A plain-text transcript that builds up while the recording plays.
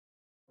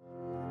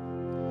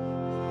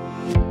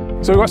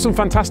So we've got some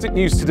fantastic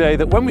news today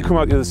that when we come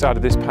out the other side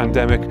of this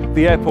pandemic,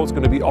 the airport's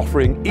going to be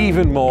offering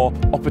even more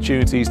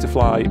opportunities to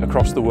fly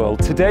across the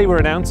world. Today we're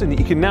announcing that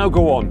you can now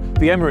go on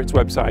the Emirates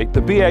website, the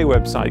BA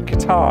website,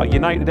 Qatar,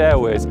 United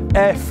Airways,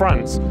 Air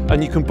France,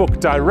 and you can book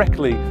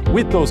directly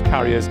with those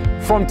carriers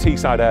from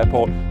Teesside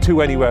Airport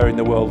to anywhere in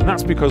the world. And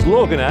that's because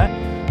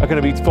Loganair are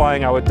going to be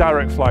flying our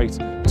direct flight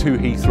to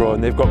Heathrow,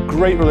 and they've got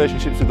great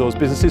relationships with those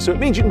businesses. So it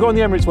means you can go on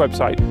the Emirates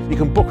website, you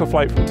can book a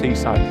flight from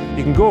Teesside,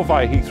 you can go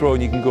via Heathrow,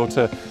 and you can go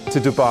to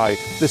Dubai.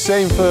 The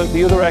same for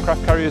the other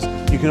aircraft carriers.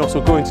 You can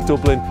also go into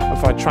Dublin and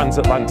fly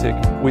transatlantic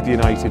with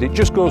United. It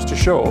just goes to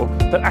show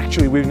that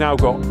actually we've now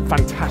got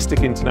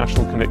fantastic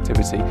international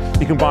connectivity.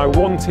 You can buy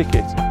one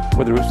ticket,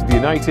 whether it's with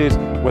United,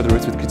 whether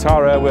it's with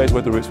Qatar Airways,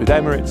 whether it's with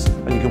Emirates,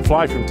 and you can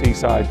fly from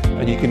Teesside,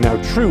 and you can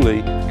now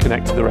truly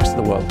connect to the rest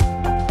of the world.